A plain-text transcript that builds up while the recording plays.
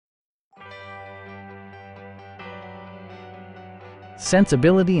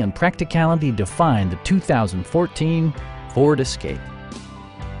sensibility and practicality define the 2014 Ford Escape.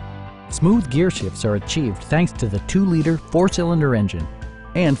 Smooth gear shifts are achieved thanks to the 2-liter 4-cylinder engine.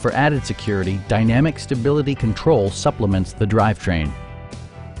 And for added security, dynamic stability control supplements the drivetrain.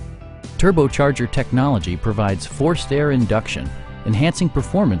 Turbocharger technology provides forced air induction, enhancing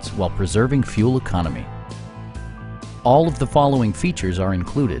performance while preserving fuel economy. All of the following features are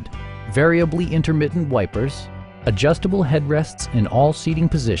included: variably intermittent wipers, adjustable headrests in all seating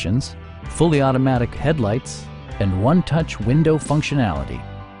positions, fully automatic headlights, and one-touch window functionality.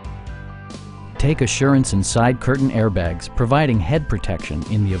 Take assurance in side curtain airbags, providing head protection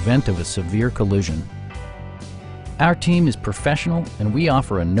in the event of a severe collision. Our team is professional and we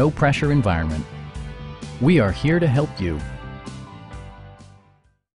offer a no-pressure environment. We are here to help you.